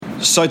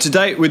So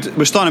today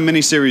we're starting a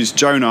mini-series,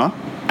 Jonah,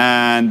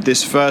 and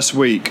this first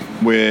week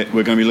we're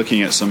going to be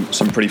looking at some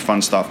pretty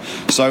fun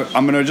stuff. So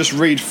I'm going to just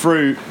read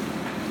through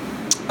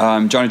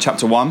Jonah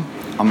chapter 1.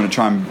 I'm going to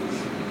try and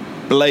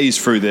blaze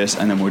through this,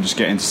 and then we'll just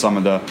get into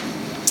some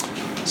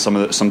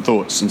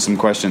thoughts and some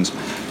questions.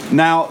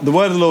 Now, the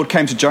word of the Lord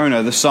came to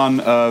Jonah, the son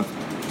of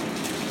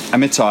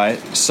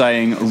Amittai,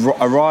 saying,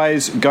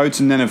 "Arise, go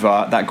to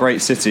Nineveh, that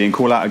great city, and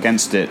call out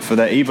against it, for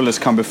their evil has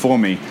come before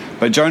me."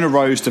 But Jonah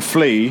rose to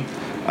flee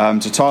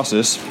to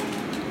Tarsus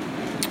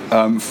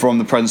from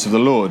the presence of the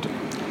Lord.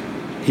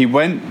 He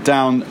went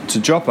down to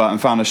Joppa and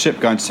found a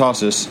ship going to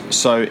Tarsus,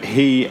 so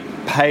he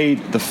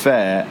paid the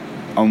fare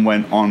and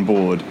went on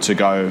board to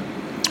go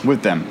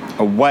with them,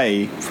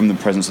 away from the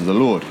presence of the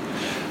Lord.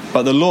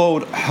 But the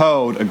Lord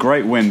hurled a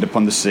great wind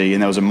upon the sea,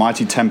 and there was a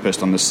mighty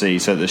tempest on the sea,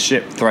 so that the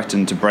ship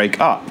threatened to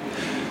break up.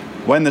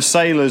 Then the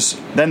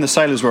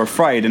sailors were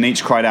afraid, and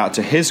each cried out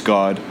to his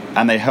God,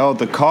 and they hurled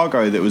the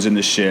cargo that was in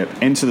the ship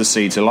into the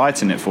sea to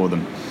lighten it for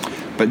them.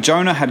 But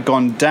Jonah had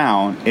gone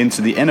down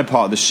into the inner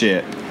part of the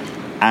ship,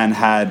 and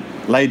had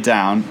laid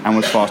down and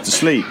was fast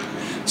asleep.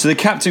 So the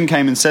captain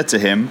came and said to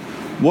him,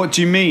 "What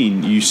do you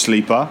mean, you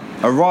sleeper?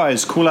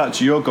 Arise, call out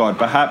to your God.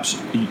 Perhaps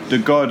the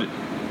God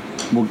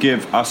will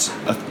give us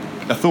a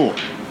thought,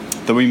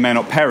 that we may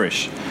not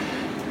perish."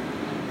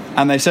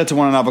 And they said to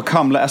one another,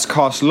 "Come, let us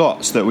cast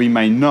lots, that we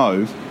may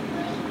know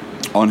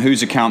on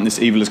whose account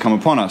this evil has come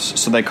upon us."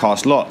 So they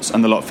cast lots,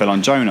 and the lot fell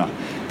on Jonah.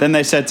 Then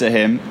they said to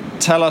him,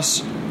 "Tell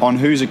us on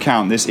whose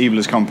account this evil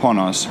has come upon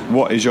us.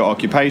 What is your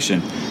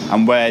occupation?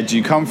 And where do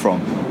you come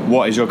from?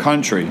 What is your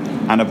country?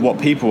 And of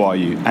what people are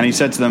you?" And he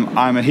said to them,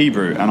 "I am a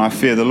Hebrew, and I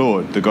fear the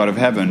Lord, the God of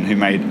heaven, who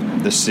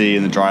made the sea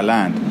and the dry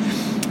land."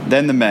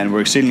 Then the men were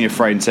exceedingly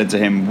afraid and said to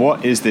him,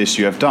 "What is this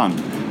you have done?"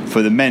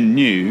 For the men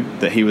knew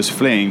that he was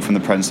fleeing from the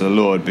presence of the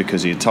Lord,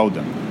 because he had told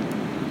them.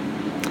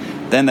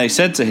 Then they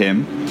said to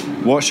him,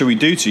 "What shall we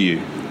do to you,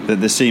 that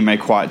the sea may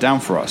quiet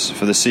down for us?"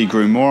 For the sea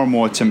grew more and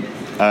more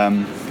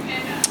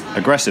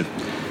aggressive.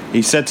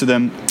 He said to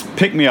them,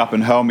 "Pick me up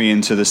and hurl me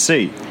into the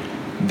sea.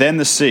 Then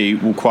the sea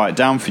will quiet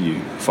down for you.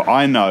 For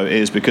I know it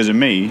is because of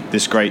me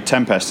this great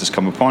tempest has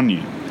come upon you."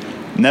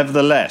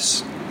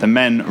 Nevertheless, the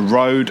men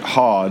rowed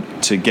hard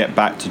to get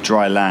back to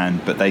dry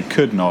land, but they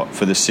could not,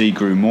 for the sea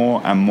grew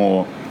more and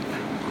more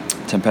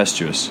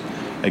tempestuous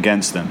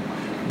against them.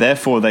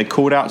 Therefore they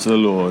called out to the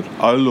Lord,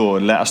 "O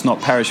Lord, let us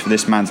not perish for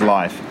this man's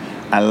life,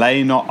 and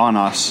lay not on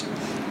us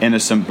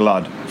innocent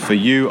blood. For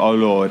you, O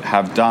Lord,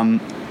 have done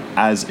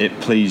as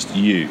it pleased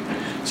you."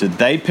 So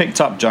they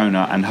picked up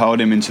Jonah and hurled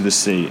him into the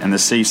sea, and the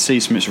sea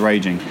ceased from its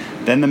raging.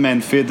 Then the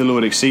men feared the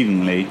Lord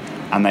exceedingly,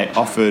 and they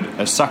offered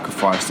a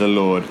sacrifice to the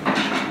Lord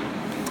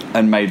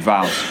and made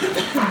vows.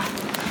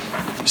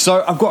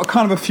 So I've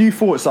got a few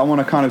thoughts that I want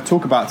to kind of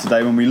talk about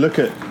today when we look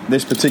at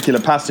this particular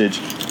passage.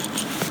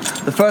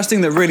 The first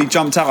thing that really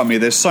jumped out at me,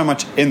 there's so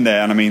much in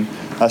there, and I mean,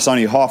 that's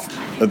only half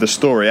of the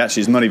story.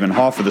 Actually, it's not even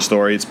half of the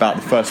story. It's about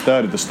the first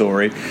third of the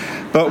story.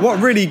 But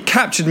what really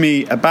captured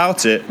me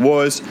about it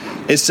was,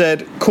 it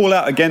said, call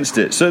out against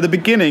it. So at the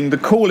beginning, the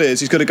call is,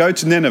 he's got to go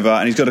to Nineveh,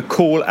 and he's got to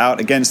call out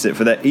against it,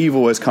 for their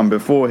evil has come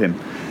before him.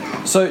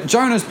 So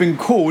Jonah's been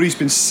called, he's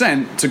been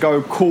sent to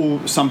go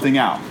call something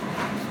out.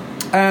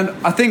 And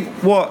I think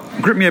what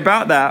gripped me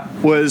about that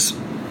was,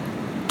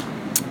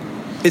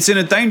 it's in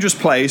a dangerous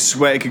place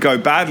where it could go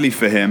badly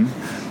for him.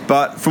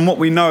 But from what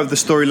we know of the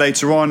story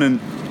later on,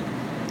 and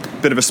a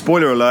bit of a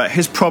spoiler alert,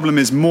 his problem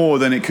is more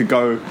than it could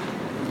go.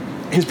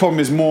 His problem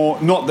is more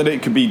not that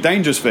it could be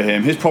dangerous for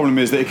him. His problem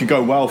is that it could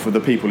go well for the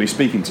people he's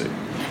speaking to,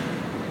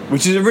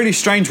 which is a really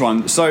strange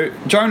one. So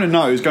Jonah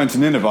knows going to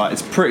Nineveh,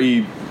 it's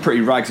pretty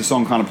rags to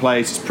song kind of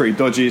place. It's pretty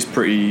dodgy. It's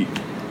pretty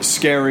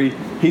scary.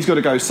 He's got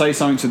to go say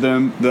something to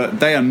them that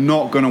they are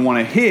not going to want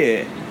to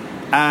hear.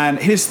 And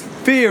his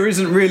fear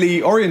isn't really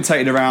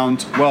orientated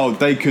around, well,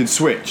 they could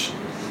switch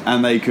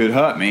and they could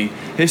hurt me.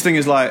 His thing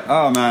is like,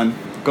 oh man,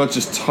 God's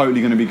just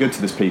totally going to be good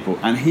to this people.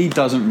 And he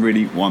doesn't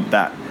really want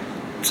that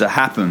to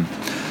happen.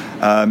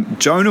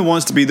 Jonah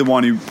wants to be the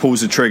one who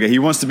pulls the trigger. He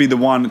wants to be the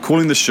one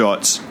calling the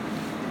shots.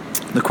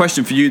 The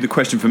question for you, the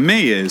question for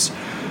me is,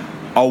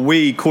 are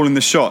we calling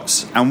the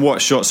shots? And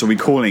what shots are we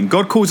calling?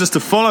 God calls us to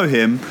follow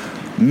him,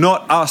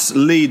 not us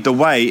lead the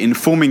way,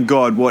 informing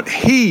God what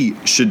he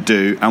should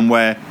do and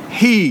where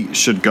he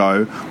should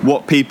go,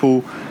 what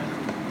people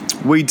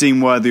we deem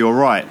worthy or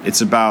right.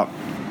 It's about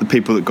the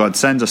people that God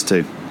sends us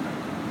to.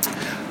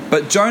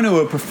 But Jonah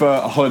would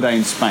prefer a holiday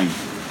in Spain.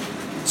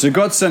 So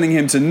God's sending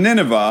him to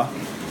Nineveh,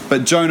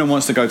 but Jonah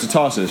wants to go to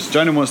Tarsus.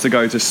 Jonah wants to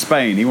go to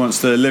Spain. He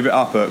wants to live it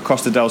up at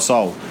Costa del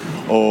Sol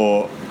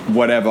or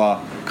whatever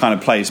kind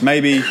of place.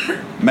 Maybe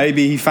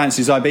he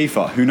fancies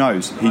Ibiza. Who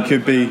knows? He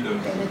could be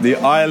the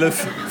Isle of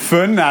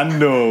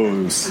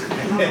Fernandos.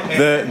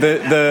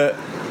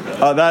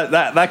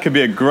 That could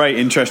be a great,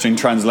 interesting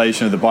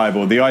translation of the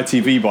Bible. The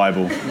ITV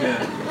Bible.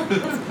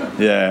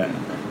 Yeah.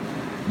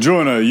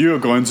 Jonah, you are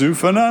going to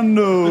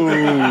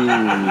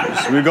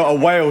Fernandos. We've got a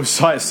whale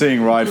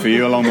sightseeing ride for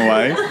you along the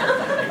way.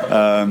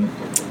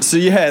 So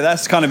yeah,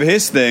 that's kind of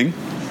his thing.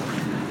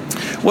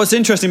 What's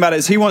interesting about it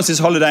is he wants this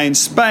holiday in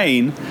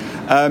Spain.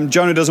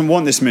 Jonah doesn't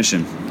want this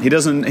mission. He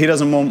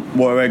doesn't want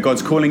where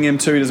God's calling him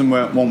to. He doesn't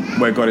want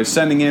where God is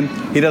sending him.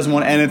 He doesn't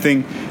want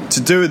anything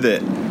to do with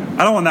it.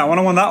 I don't want that one.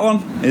 I want that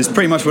one. It's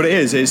pretty much what it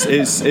is.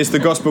 It's the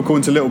gospel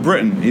according to Little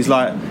Britain. He's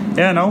like,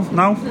 yeah, no,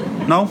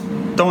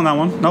 don't want that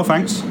one. No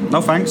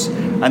thanks.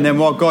 And then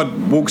while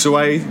God walks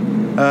away,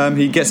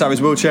 he gets out of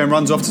his wheelchair and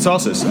runs off to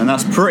Tarsus. And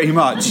that's pretty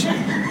much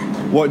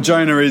what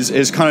Jonah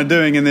is kind of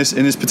doing in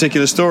this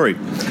particular story.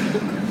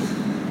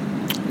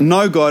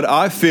 No, God,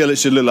 I feel it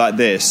should look like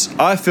this.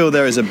 I feel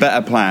there is a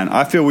better plan.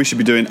 I feel we should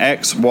be doing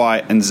X,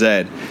 Y, and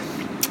Z.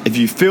 If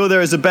you feel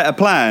there is a better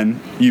plan,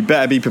 you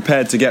better be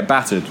prepared to get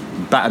battered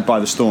by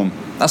the storm.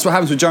 That's what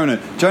happens with Jonah.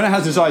 Jonah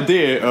has this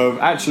idea of,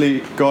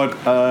 actually, God,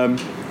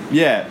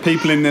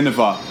 people in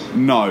Nineveh,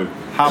 no.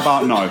 How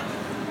about no?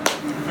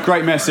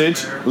 Great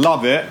message,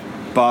 love it,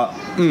 but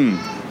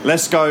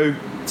let's go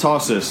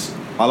Tarsus.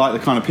 I like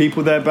the kind of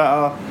people there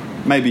better.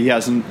 Maybe he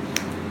hasn't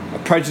a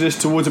prejudice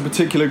towards a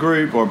particular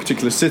group or a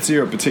particular city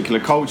or a particular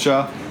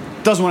culture.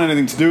 Doesn't want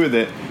anything to do with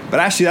it. But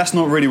actually, that's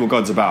not really what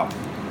God's about.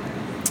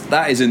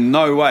 That is in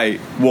no way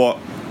what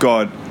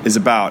God is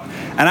about.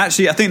 And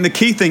actually, I think the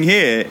key thing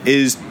here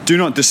is do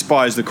not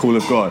despise the call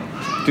of God.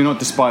 Do not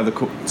despise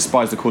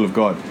the call of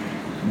God.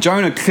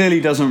 Jonah clearly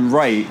doesn't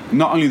rate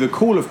not only the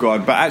call of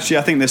God, but actually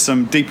I think there's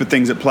some deeper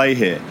things at play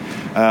here.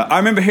 I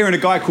remember hearing a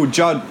guy called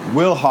Judd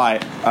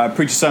Wilhite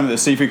preach a sermon at the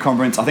Seafood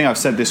Conference. I think I've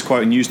said this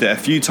quote and used it a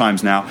few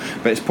times now,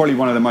 but it's probably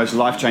one of the most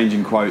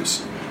life-changing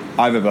quotes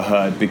I've ever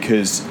heard,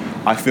 because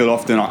I feel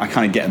often I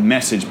kind of get a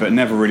message, but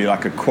never really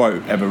like a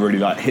quote ever really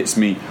like hits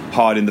me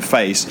hard in the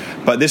face.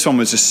 But this one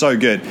was just so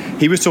good.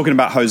 He was talking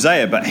about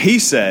Hosea, but he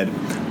said,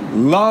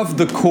 love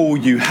the call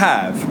you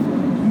have,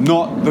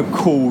 not the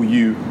call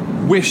you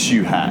wish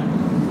you had.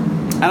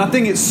 And I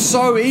think it's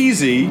so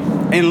easy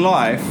in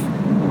life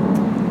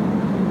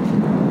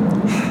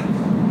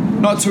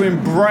not to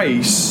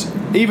embrace,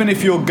 even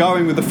if you're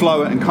going with the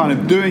flow and kind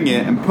of doing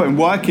it and putting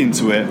work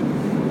into it,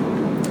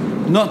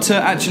 not to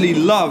actually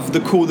love the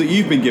call that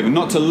you've been given,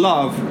 not to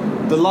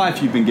love the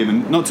life you've been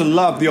given, not to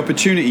love the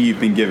opportunity you've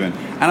been given.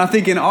 And I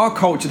think in our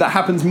culture that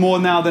happens more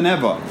now than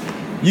ever.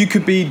 You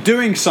could be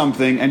doing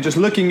something and just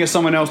looking at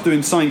someone else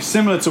doing something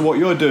similar to what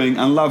you're doing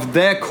and love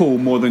their call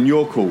more than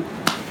your call.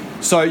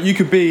 So you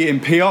could be in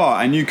PR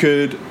and you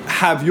could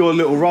have your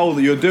little role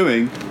that you're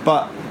doing,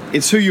 but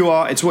it's who you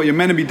are, it's what you're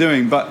meant to be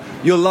doing, but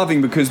you're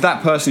loving because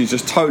that person is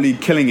just totally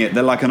killing it.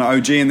 They're like an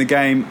OG in the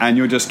game and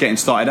you're just getting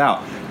started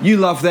out. You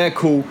love their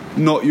call,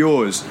 not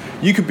yours.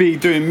 You could be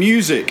doing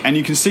music and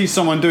you can see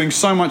someone doing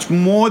so much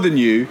more than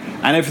you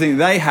and everything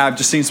they have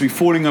just seems to be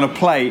falling on a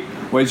plate,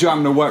 whereas you're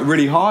having to work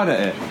really hard at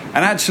it.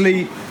 And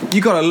actually,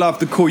 you got to love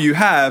the call you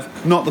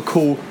have, not the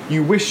call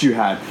you wish you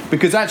had.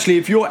 Because actually,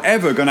 if you're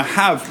ever going to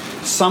have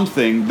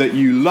something that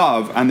you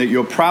love and that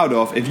you're proud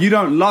of, if you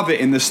don't love it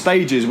in the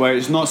stages where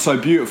it's not so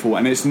beautiful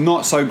and it's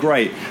not so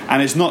great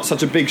and it's not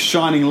such a big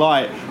shining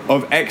light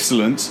of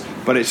excellence,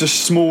 but it's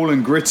just small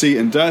and gritty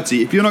and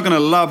dirty, if you're not going to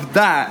love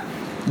that,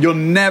 you're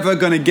never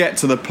going to get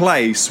to the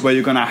place where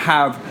you're going to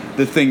have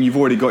the thing you've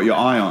already got your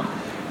eye on.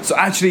 So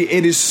actually,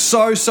 it is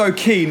so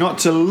key not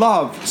to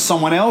love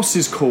someone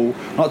else's call,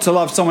 not to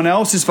love someone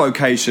else's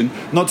vocation,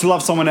 not to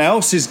love someone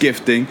else's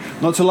gifting,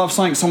 not to love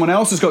something someone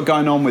else has got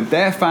going on with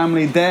their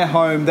family, their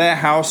home, their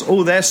house,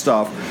 all their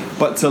stuff,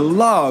 but to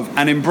love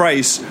and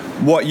embrace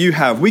what you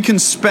have. We can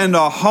spend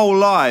our whole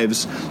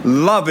lives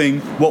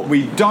loving what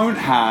we don't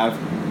have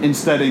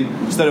instead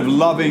of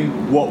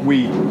loving what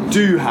we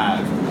do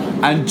have.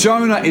 And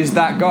Jonah is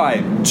that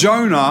guy.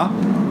 Jonah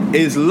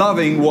is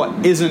loving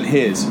what isn't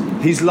his.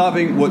 He's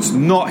loving what's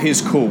not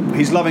his call.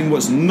 He's loving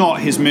what's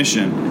not his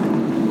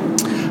mission.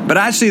 But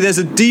actually there's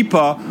a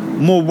deeper,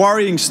 more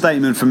worrying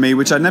statement for me,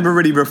 which I never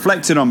really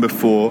reflected on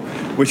before,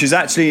 which is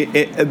actually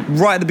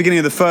right at the beginning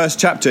of the first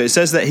chapter. It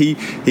says that he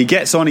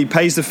gets on, he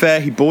pays the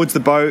fare, he boards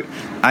the boat,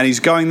 and he's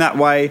going that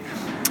way.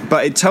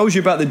 But it tells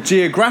you about the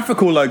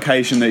geographical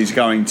location that he's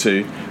going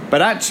to.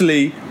 But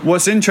actually,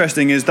 what's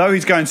interesting is though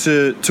he's going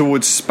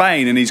towards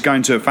Spain and he's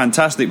going to a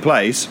fantastic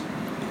place,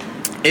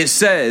 it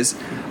says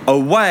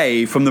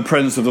away from the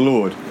presence of the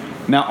Lord.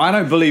 Now, I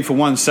don't believe for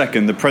 1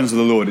 second the presence of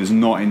the Lord is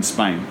not in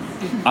Spain.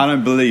 I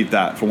don't believe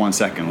that for 1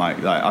 second.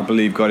 Like I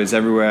believe God is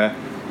everywhere.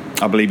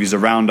 I believe he's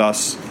around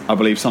us. I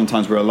believe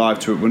sometimes we're alive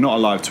to it, we're not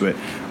alive to it.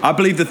 I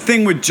believe the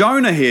thing with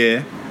Jonah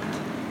here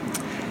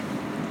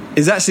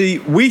is actually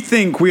we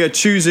think we are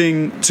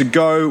choosing to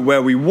go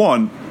where we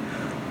want.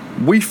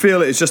 We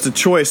feel it's just a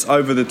choice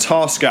over the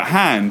task at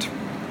hand.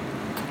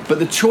 But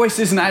the choice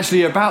isn't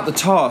actually about the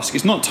task.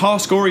 It's not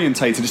task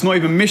orientated. It's not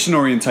even mission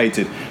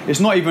orientated.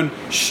 It's not even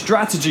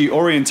strategy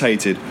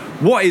orientated.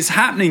 What is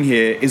happening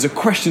here is a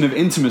question of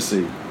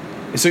intimacy.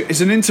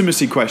 It's an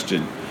intimacy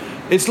question.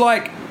 It's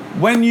like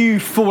when you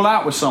fall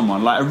out with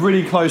someone, like a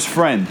really close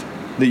friend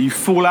that you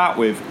fall out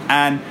with,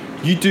 and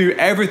you do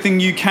everything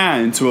you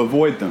can to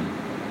avoid them.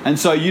 And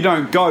so you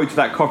don't go to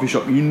that coffee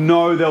shop. You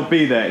know they'll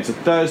be there. It's a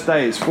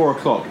Thursday. It's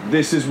 4:00.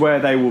 This is where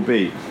they will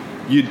be.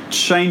 You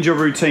change your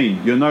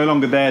routine. You're no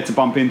longer there to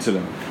bump into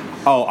them.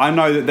 oh, I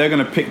know that they're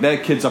going to pick their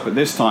kids up at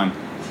this time.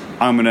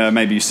 I'm going to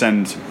maybe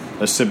send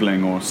a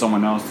sibling or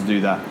someone else to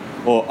do that.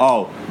 Or,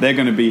 oh, they're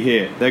going to be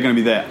here. They're going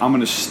to be there. I'm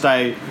going to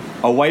stay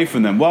away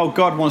from them. Well,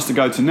 God wants to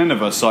go to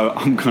Nineveh, so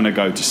I'm going to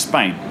go to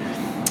Spain.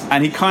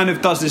 And he kind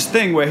of does this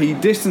thing where he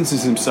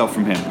distances himself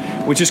from him,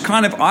 which is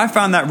kind of, I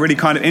found that really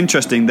kind of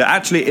interesting, that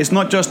actually it's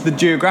not just the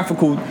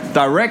geographical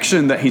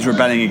direction that he's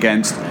rebelling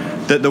against,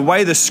 that the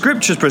way the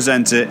scriptures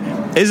present it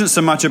isn't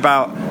so much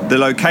about the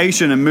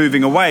location and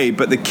moving away,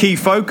 but the key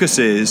focus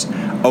is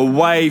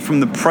away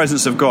from the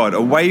presence of God,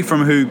 away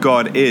from who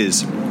God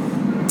is.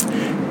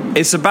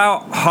 It's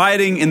about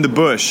hiding in the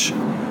bush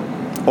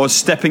or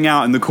stepping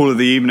out in the cool of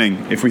the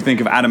evening, if we think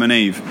of Adam and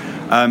Eve.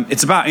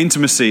 It's about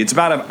intimacy. It's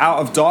about out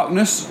of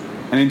darkness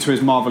and into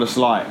his marvelous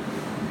light.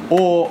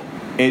 Or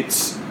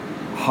it's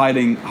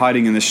hiding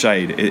in the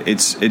shade.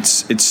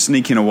 It's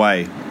sneaking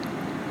away.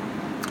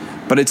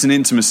 But it's an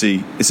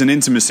intimacy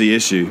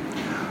issue.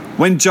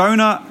 When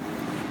Jonah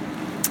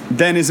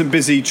then isn't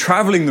busy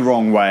traveling the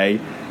wrong way,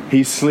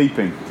 he's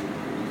sleeping.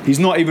 He's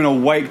not even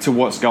awake to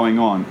what's going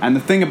on. And the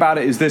thing about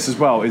it is this as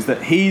well, is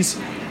that he's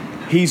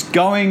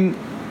going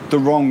the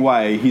wrong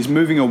way. He's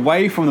moving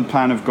away from the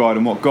plan of God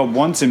and what God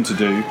wants him to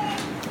do.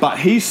 But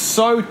he's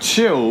so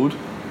chilled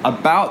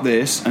about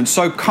this and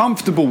so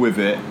comfortable with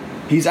it,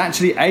 he's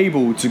actually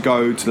able to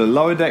go to the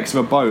lower decks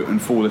of a boat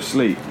and fall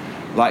asleep.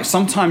 Like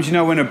sometimes, you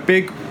know, when a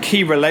big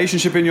key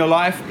relationship in your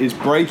life is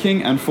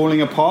breaking and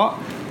falling apart,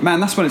 man,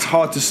 that's when it's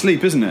hard to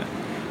sleep, isn't it?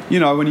 You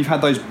know, when you've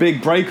had those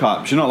big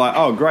breakups, you're not like,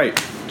 oh, great,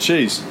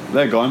 cheese,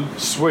 they're gone,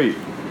 sweet,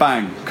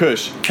 bang,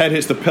 cush, head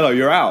hits the pillow,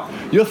 you're out.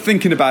 You're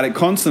thinking about it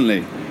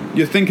constantly.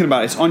 You're thinking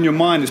about it, it's on your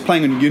mind, it's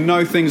playing, and you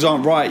know things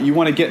aren't right, you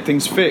want to get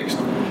things fixed.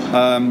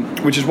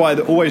 Which is why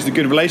always the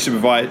good relationship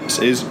advice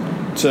is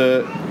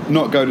to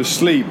not go to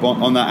sleep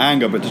on that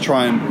anger, but to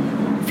try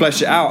and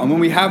flesh it out. And when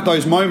we have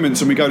those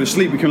moments and we go to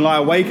sleep, we can lie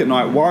awake at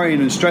night worrying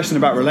and stressing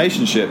about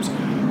relationships.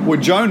 Well,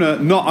 Jonah,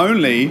 not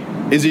only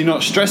is he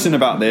not stressing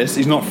about this,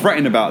 he's not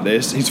fretting about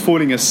this, he's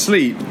falling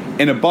asleep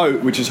in a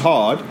boat, which is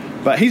hard,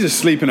 but he's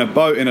asleep in a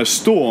boat in a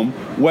storm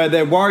where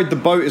they're worried the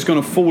boat is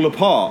going to fall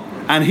apart.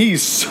 And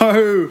he's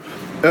so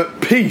at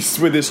peace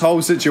with this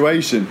whole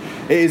situation.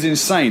 It is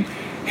insane.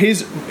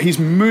 He's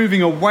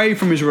moving away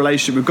from his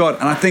relationship with God.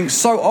 And I think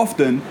so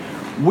often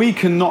we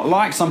cannot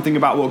like something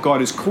about what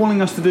God is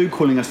calling us to do,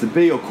 calling us to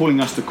be, or calling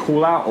us to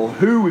call out, or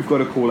who we've got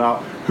to call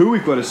out, who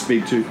we've got to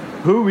speak to,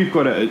 who we've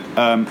got to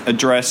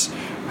address,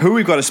 who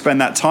we've got to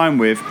spend that time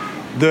with,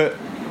 that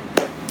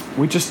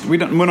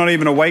we're not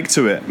even awake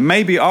to it.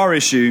 Maybe our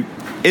issue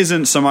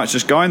isn't so much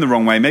just going the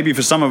wrong way. Maybe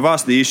for some of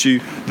us, the issue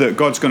that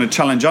God's going to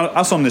challenge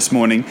us on this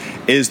morning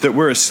is that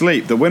we're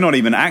asleep, that we're not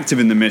even active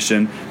in the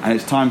mission, and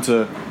it's time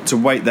to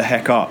wake the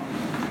heck up.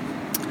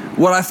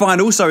 What I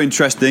find also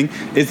interesting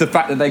is the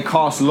fact that they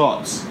cast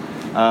lots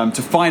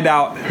to find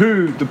out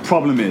who the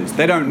problem is.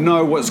 They don't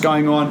know what's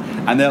going on,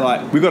 and they're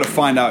like, we've got to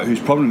find out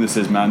whose problem this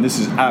is, man. This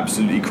is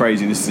absolutely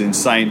crazy. This is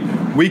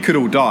insane. We could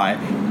all die.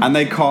 And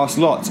they cast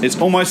lots. It's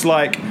almost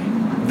like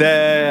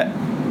their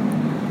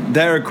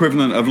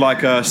equivalent of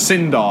like a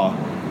Sindar,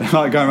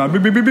 like going around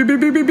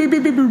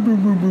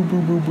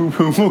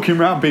walking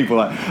around people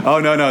like, oh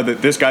no,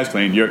 this guy's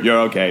clean, you're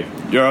okay.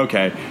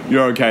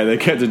 They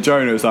get to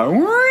Jonah, it's like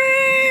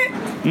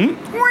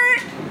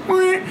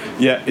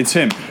yeah, it's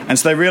him. And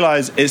so they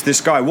realize it's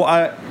this guy. What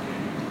I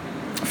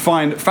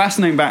find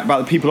fascinating about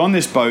the people on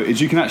this boat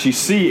is you can actually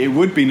see it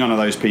would be none of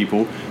those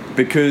people,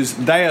 because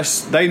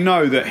they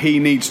know that he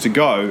needs to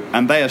go,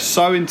 and they are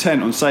so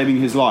intent on saving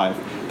his life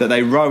that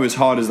they row as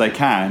hard as they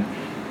can,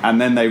 and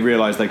then they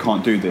realise they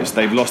can't do this.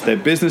 They've lost their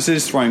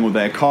businesses, throwing all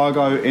their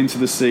cargo into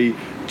the sea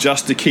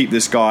just to keep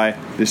this guy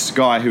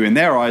who in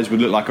their eyes would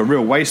look like a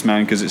real waste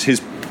man, because it's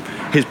his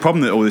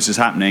problem that all this is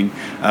happening.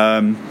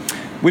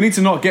 We need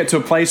to not get to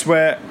a place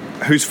where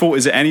whose fault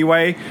is it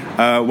anyway,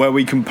 where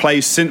we can play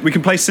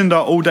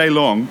Sindar all day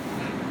long,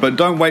 but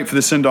don't wait for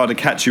the Sindar to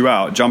catch you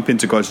out. Jump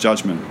into God's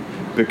judgment.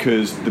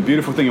 Because the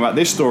beautiful thing about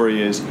this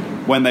story is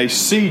when they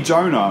see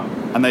Jonah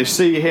and they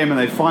see him and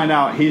they find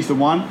out he's the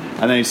one,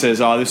 and then he says,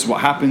 this is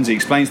what happens. He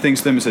explains things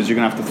to them and says, you're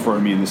going to have to throw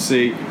me in the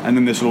sea, and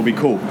then this will all be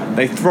cool.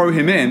 They throw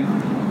him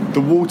in, the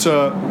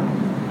water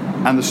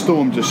and the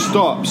storm just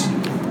stops,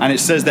 and it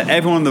says that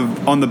everyone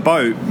on the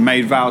boat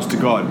made vows to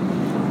God.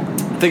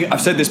 I think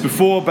I've said this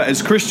before, but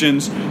as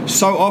Christians,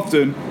 so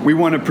often we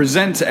want to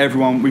present to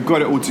everyone, we've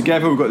got it all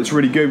together, we've got this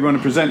really good, we want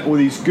to present all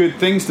these good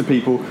things to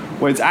people,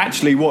 where it's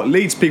actually what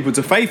leads people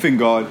to faith in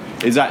God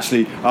is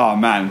actually, oh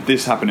man,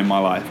 this happened in my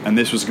life, and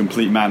this was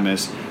complete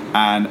madness,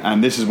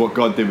 and this is what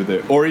God did with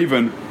it. Or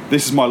even,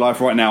 this is my life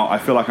right now, I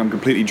feel like I'm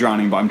completely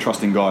drowning, but I'm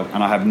trusting God,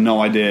 and I have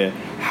no idea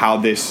how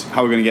we're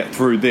going to get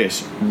through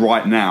this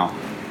right now.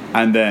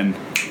 And then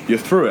you're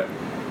through it,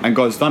 and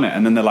God's done it,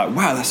 and then they're like,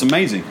 wow, that's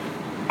amazing.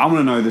 I want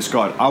to know this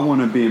God. I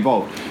want to be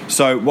involved.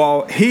 So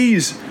while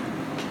he's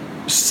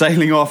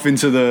sailing off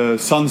into the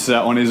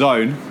sunset on his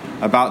own,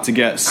 about to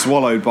get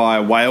swallowed by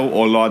a whale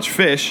or large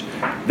fish,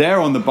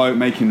 they're on the boat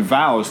making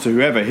vows to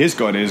whoever his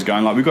God is,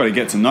 going like, we've got to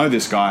get to know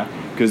this guy,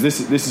 because this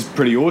is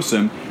pretty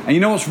awesome. And you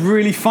know what's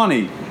really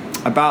funny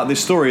about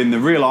this story, and the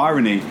real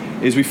irony,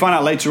 is we find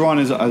out later on,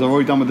 as I've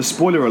already done with the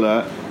spoiler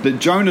alert, that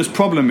Jonah's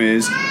problem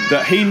is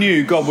that he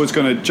knew God was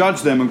going to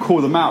judge them and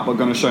call them out, but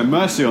going to show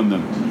mercy on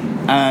them.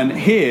 And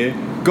here,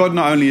 God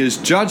not only has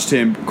judged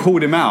him,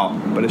 called him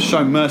out, but has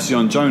shown mercy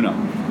on Jonah.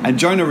 And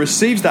Jonah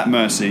receives that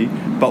mercy,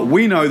 but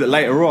we know that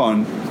later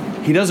on,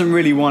 he doesn't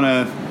really want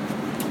to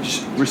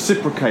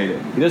reciprocate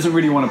it. He doesn't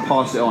really want to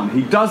pass it on.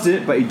 He does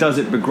it, but he does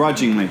it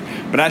begrudgingly.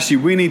 But actually,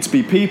 we need to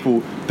be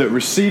people that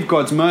receive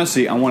God's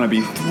mercy and want to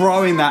be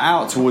throwing that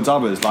out towards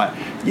others. Like,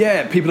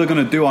 yeah, people are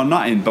going to do our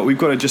nutting, but we've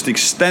got to just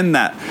extend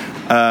that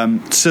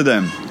to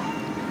them.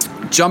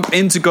 Jump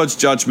into God's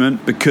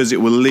judgment, because it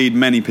will lead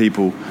many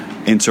people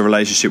into a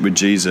relationship with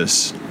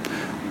Jesus.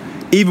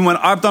 Even when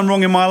I've done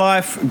wrong in my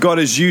life, God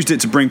has used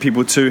it to bring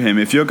people to him.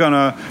 If you're going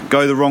to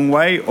go the wrong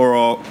way or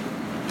are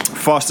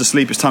fast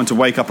asleep, it's time to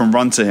wake up and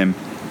run to him.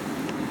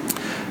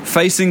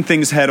 Facing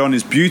things head on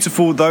is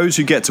beautiful. Those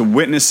who get to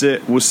witness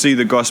it will see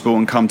the gospel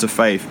and come to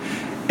faith.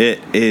 It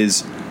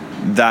is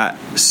that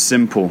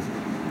simple.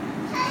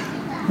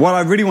 What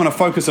I really want to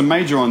focus and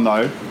major on,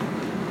 though,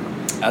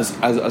 as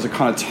a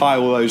kind of tie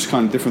all those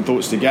kind of different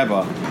thoughts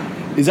together,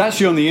 is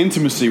actually on the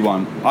intimacy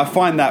one. I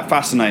find that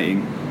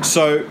fascinating.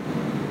 So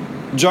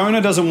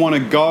Jonah doesn't want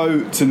to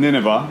go to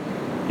Nineveh.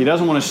 He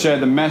doesn't want to share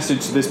the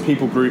message to this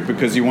people group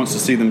because he wants to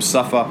see them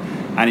suffer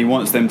and he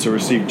wants them to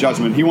receive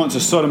judgment. He wants a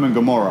Sodom and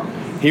Gomorrah.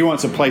 He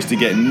wants a place to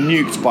get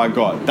nuked by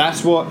God.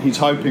 That's what he's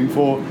hoping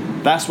for.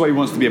 That's what he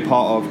wants to be a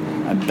part of.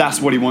 And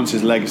that's what he wants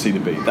his legacy to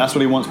be. That's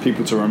what he wants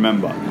people to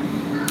remember.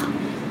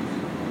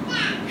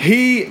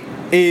 He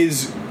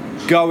is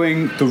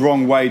going the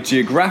wrong way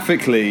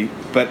geographically,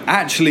 but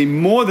actually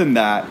more than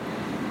that,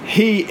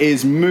 he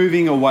is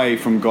moving away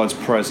from God's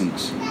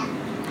presence.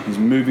 He's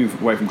moving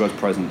away from God's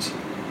presence.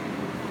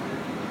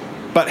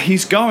 But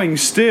he's going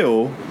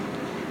still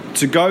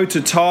to go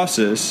to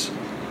Tarsus,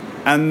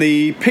 and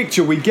the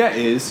picture we get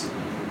is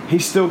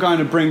he's still going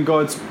to bring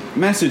God's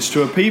message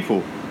to a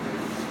people.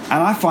 And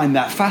I find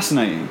that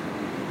fascinating.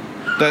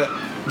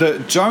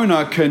 That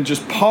Jonah can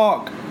just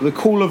park the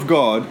call of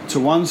God to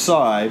one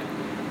side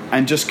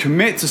and just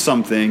commit to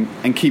something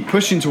and keep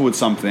pushing towards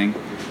something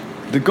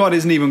that God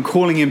isn't even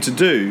calling him to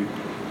do,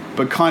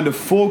 but kind of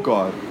for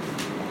God.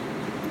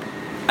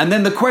 And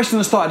then the question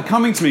that started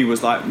coming to me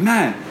was like,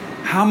 man,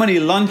 how many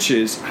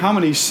lunches, how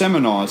many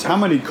seminars, how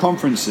many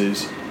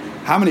conferences,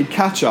 how many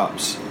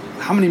catch-ups,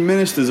 how many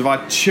ministers have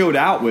I chilled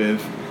out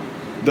with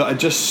that are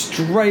just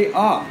straight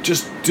up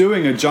just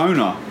doing a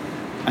Jonah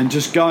and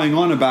just going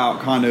on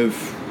about kind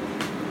of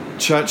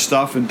church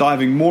stuff and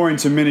diving more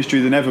into ministry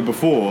than ever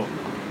before,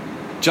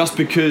 just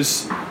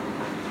because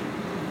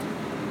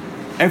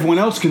everyone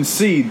else can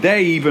see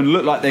they even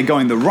look like they're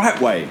going the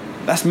right way.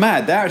 That's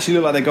mad. They actually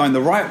look like they're going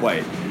the right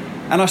way.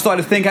 And I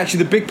started to think,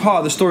 actually, the big part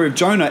of the story of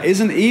Jonah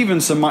isn't even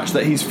so much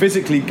that he's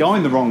physically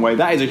going the wrong way.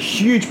 That is a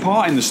huge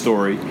part in the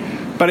story.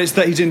 But it's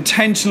that he's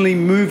intentionally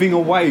moving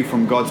away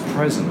from God's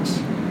presence.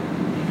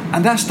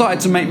 And that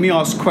started to make me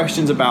ask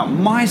questions about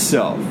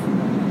myself.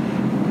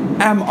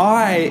 Am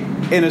I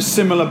in a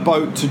similar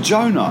boat to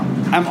Jonah?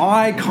 Am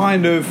I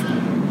kind of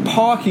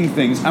parking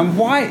things? And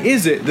why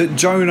is it that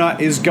Jonah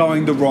is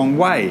going the wrong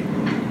way?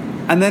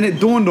 And then it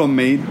dawned on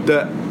me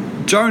that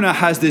Jonah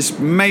has this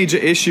major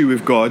issue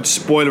with God.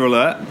 Spoiler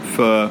alert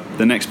for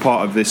the next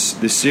part of this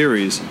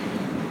series.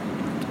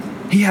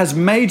 He has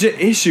major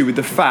issue with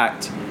the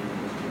fact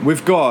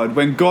with God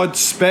when God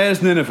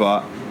spares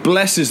Nineveh,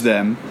 blesses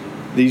them,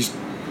 these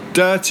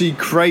dirty,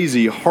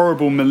 crazy,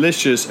 horrible,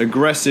 malicious,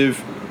 aggressive,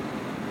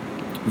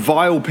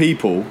 vile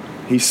people.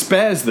 He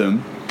spares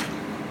them,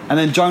 and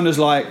then Jonah's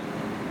like,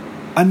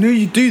 I knew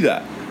you'd do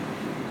that.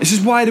 This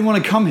is why I didn't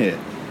want to come here.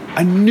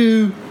 I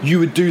knew you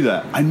would do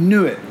that. I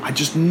knew it. I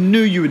just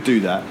knew you would do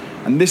that.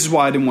 And this is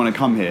why I didn't want to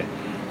come here.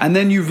 And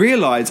then you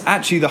realize,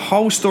 actually, the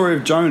whole story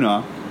of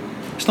Jonah,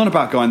 it's not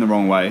about going the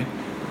wrong way.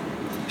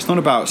 It's not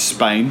about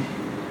Spain,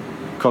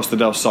 Costa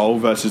del Sol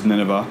versus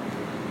Nineveh.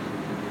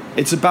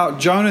 It's about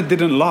Jonah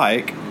didn't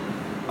like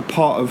a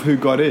part of who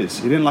God is.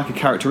 He didn't like a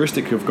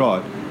characteristic of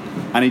God.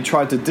 And he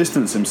tried to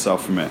distance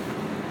himself from it.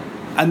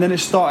 And then it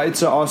started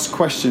to ask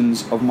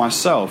questions of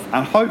myself.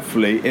 And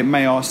hopefully it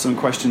may ask some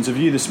questions of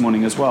you this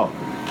morning as well.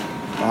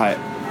 Right.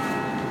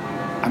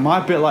 Am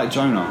I a bit like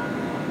Jonah?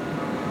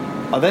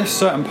 Are there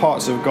certain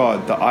parts of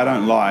God that I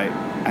don't like?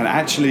 And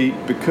actually,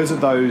 because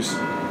of those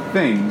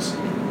things,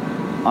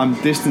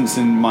 I'm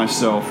distancing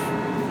myself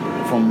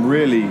from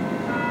really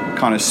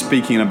kind of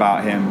speaking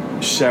about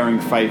him, sharing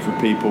faith with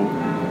people,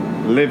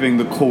 living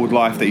the called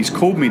life that he's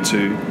called me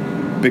to.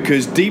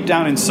 Because deep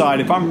down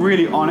inside, if I'm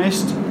really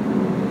honest,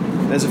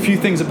 there's a few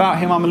things about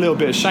him I'm a little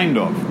bit ashamed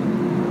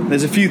of.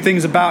 There's a few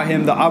things about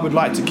him that I would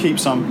like to keep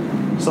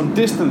some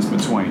distance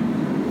between.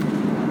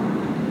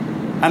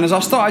 And as I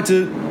started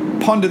to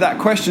ponder that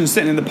question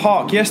sitting in the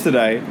park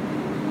yesterday,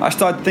 I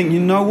started thinking,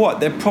 you know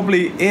what? There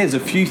probably is a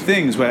few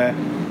things where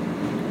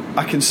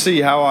I can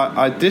see how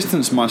I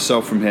distance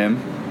myself from him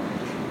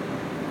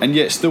and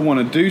yet still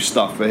want to do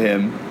stuff for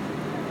him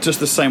just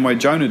the same way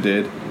Jonah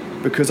did.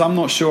 because I'm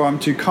not sure I'm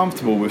too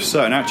comfortable with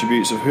certain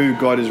attributes of who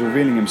God is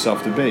revealing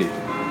himself to be.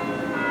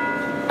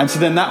 And so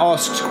then that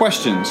asks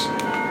questions.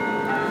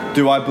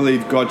 Do I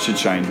believe God should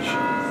change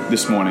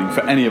this morning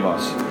for any of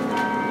us?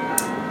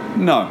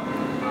 No.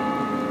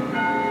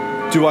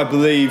 Do I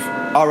believe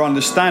our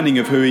understanding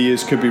of who he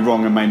is could be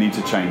wrong and may need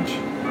to change?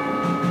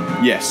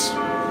 Yes.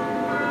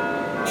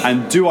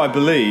 And do I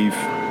believe,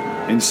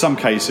 in some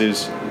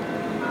cases,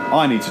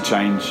 I need to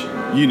change,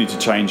 you need to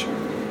change,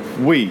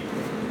 we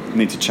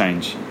need to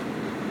change?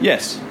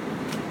 Yes.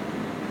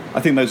 I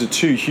think those are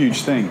two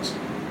huge things.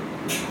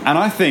 And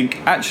I think,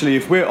 actually,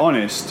 if we're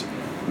honest,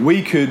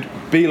 we could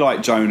be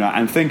like Jonah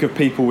and think of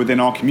people within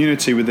our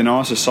community, within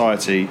our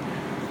society,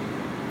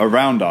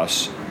 around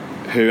us,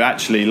 who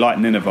actually, like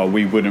Nineveh,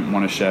 we wouldn't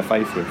want to share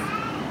faith with.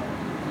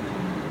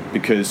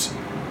 Because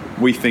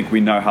we think we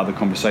know how the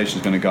conversation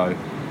is going to go.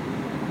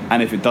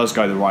 And if it does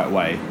go the right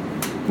way,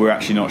 we're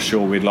actually not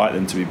sure we'd like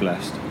them to be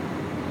blessed.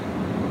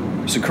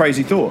 It's a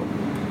crazy thought.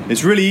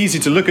 It's really easy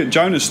to look at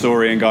Jonah's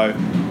story and go,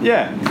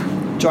 yeah,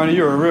 Jonah,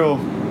 you're a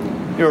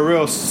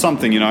real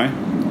something, you know.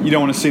 You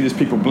don't want to see these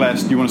people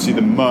blessed. You want to see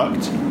them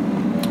murked.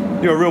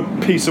 You're a real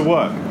piece of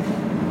work.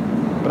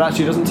 But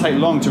actually, it doesn't take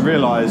long to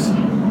realise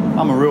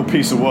I'm a real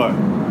piece of work.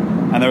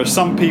 And there are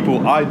some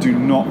people I do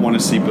not want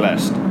to see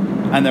blessed.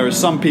 And there are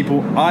some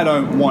people I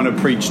don't want to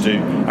preach to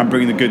and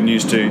bring the good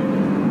news to,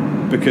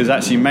 because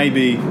actually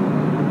maybe,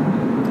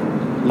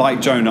 like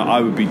Jonah,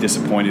 I would be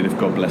disappointed if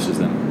God blesses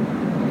them.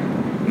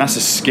 And that's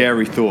a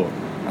scary thought.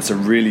 That's a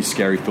really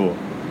scary thought.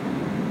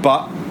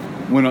 But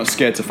we're not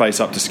scared to face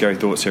up to scary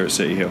thoughts here at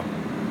City Hill.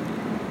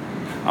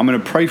 I'm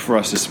going to pray for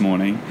us this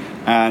morning,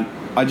 and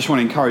I just want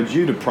to encourage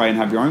you to pray and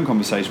have your own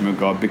conversation with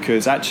God,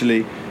 because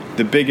actually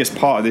the biggest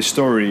part of this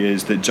story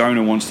is that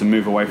Jonah wants to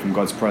move away from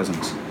God's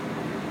presence.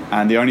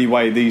 And the only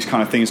way these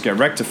kind of things get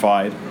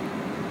rectified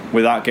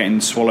without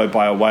getting swallowed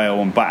by a whale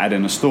and battered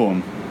in a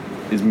storm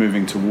is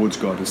moving towards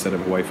God instead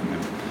of away from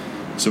him.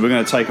 So we're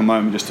going to take a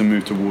moment just to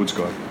move towards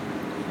God.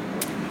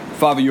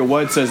 Father, your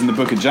word says in the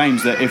book of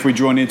James that if we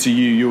draw near to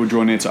you, you will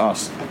draw near to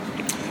us.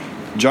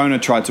 Jonah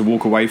tried to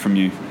walk away from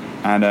you,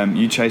 and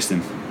you chased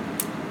him.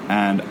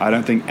 And I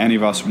don't think any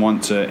of us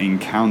want to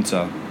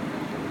encounter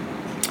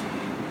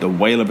the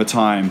whale of a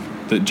time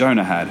that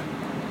Jonah had.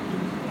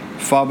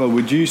 Father,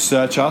 would you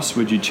search us?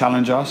 Would you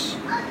challenge us?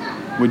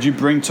 Would you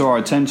bring to our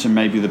attention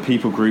maybe the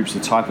people groups,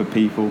 the type of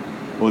people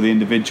or the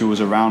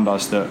individuals around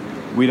us that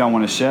we don't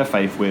want to share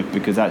faith with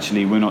because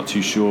actually we're not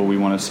too sure we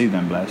want to see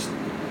them blessed?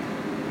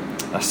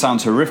 That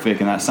sounds horrific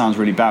and that sounds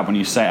really bad when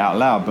you say it out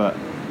loud, but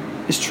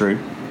it's true.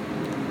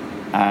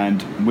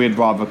 And we'd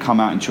rather come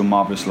out into your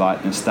marvellous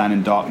light than stand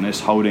in darkness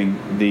holding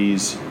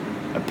these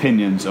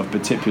opinions of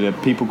particular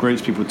people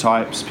groups, people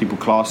types, people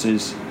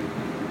classes,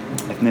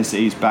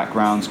 ethnicities,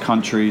 backgrounds,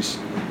 countries,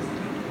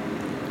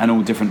 and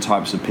all different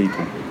types of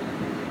people.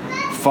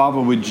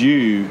 Father, would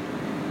you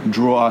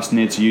draw us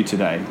near to you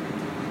today?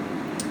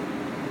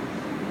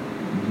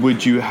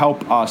 Would you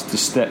help us to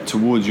step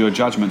towards your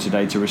judgment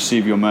today to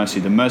receive your mercy,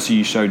 the mercy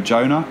you showed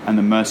Jonah and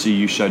the mercy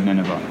you showed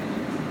Nineveh?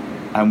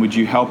 And would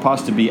you help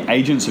us to be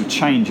agents of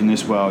change in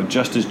this world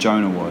just as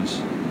Jonah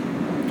was?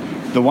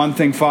 The one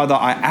thing, Father,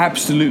 I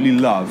absolutely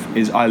love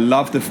is I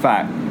love the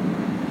fact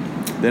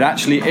that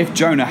actually if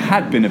Jonah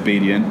had been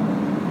obedient,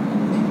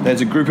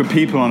 there's a group of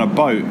people on a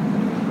boat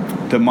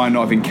that might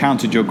not have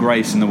encountered your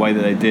grace in the way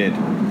that they did.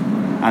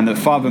 And that,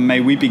 Father,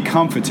 may we be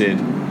comforted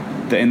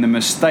that in the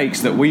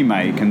mistakes that we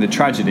make and the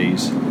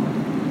tragedies,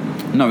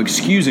 no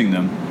excusing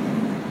them,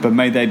 but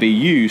may they be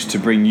used to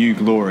bring you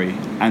glory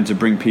and to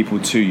bring people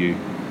to you.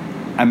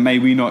 And may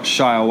we not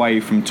shy away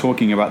from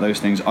talking about those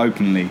things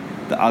openly,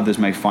 that others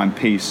may find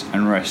peace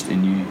and rest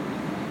in you.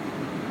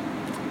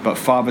 But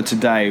Father,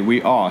 today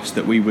we ask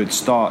that we would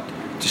start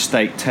to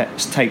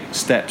take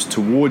steps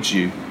towards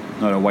you,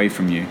 not away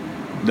from you.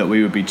 That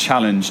we would be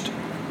challenged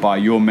by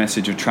your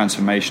message of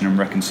transformation and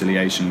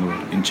reconciliation,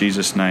 Lord. In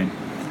Jesus' name,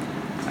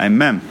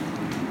 amen.